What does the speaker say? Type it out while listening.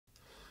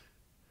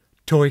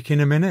TOEIC in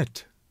a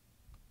minute.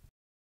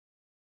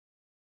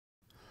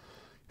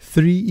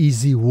 3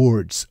 easy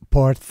words,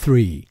 part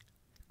 3.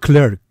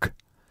 Clerk.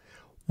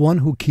 One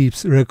who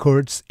keeps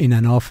records in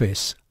an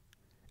office.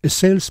 A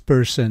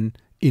salesperson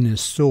in a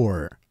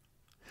store.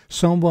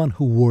 Someone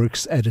who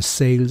works at a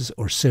sales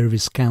or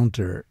service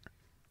counter.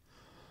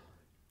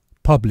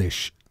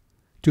 Publish.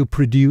 To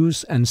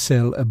produce and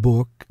sell a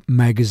book,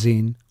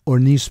 magazine, or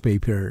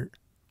newspaper.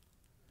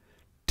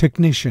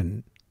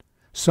 Technician.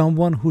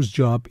 Someone whose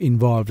job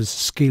involves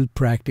skilled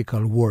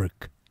practical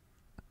work.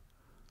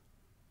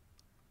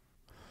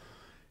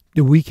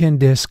 The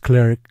weekend desk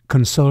clerk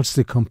consults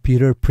the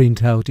computer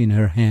printout in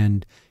her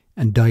hand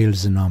and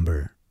dials a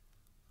number.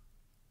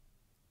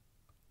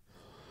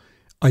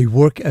 I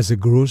work as a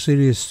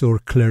grocery store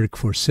clerk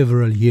for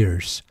several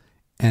years,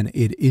 and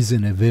it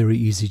isn't a very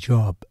easy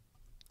job.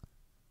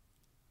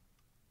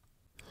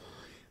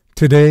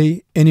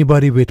 Today,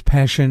 anybody with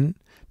passion,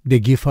 the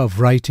gift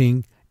of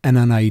writing, and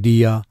an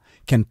idea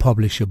can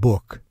publish a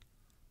book.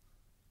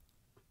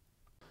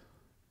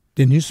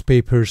 The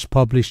newspapers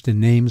publish the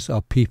names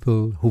of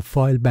people who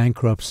file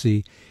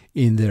bankruptcy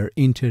in their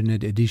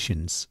internet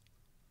editions.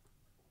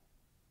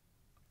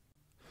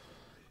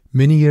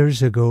 Many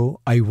years ago,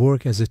 I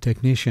worked as a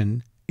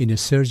technician in a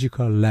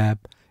surgical lab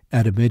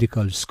at a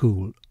medical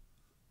school.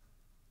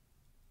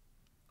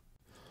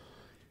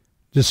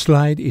 The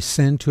slide is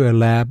sent to a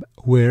lab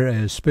where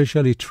a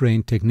specially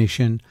trained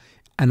technician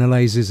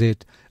analyzes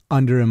it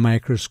under a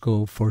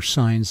microscope for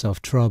signs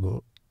of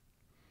trouble.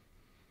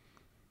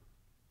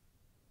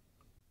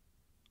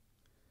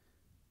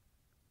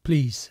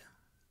 Please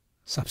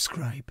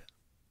subscribe.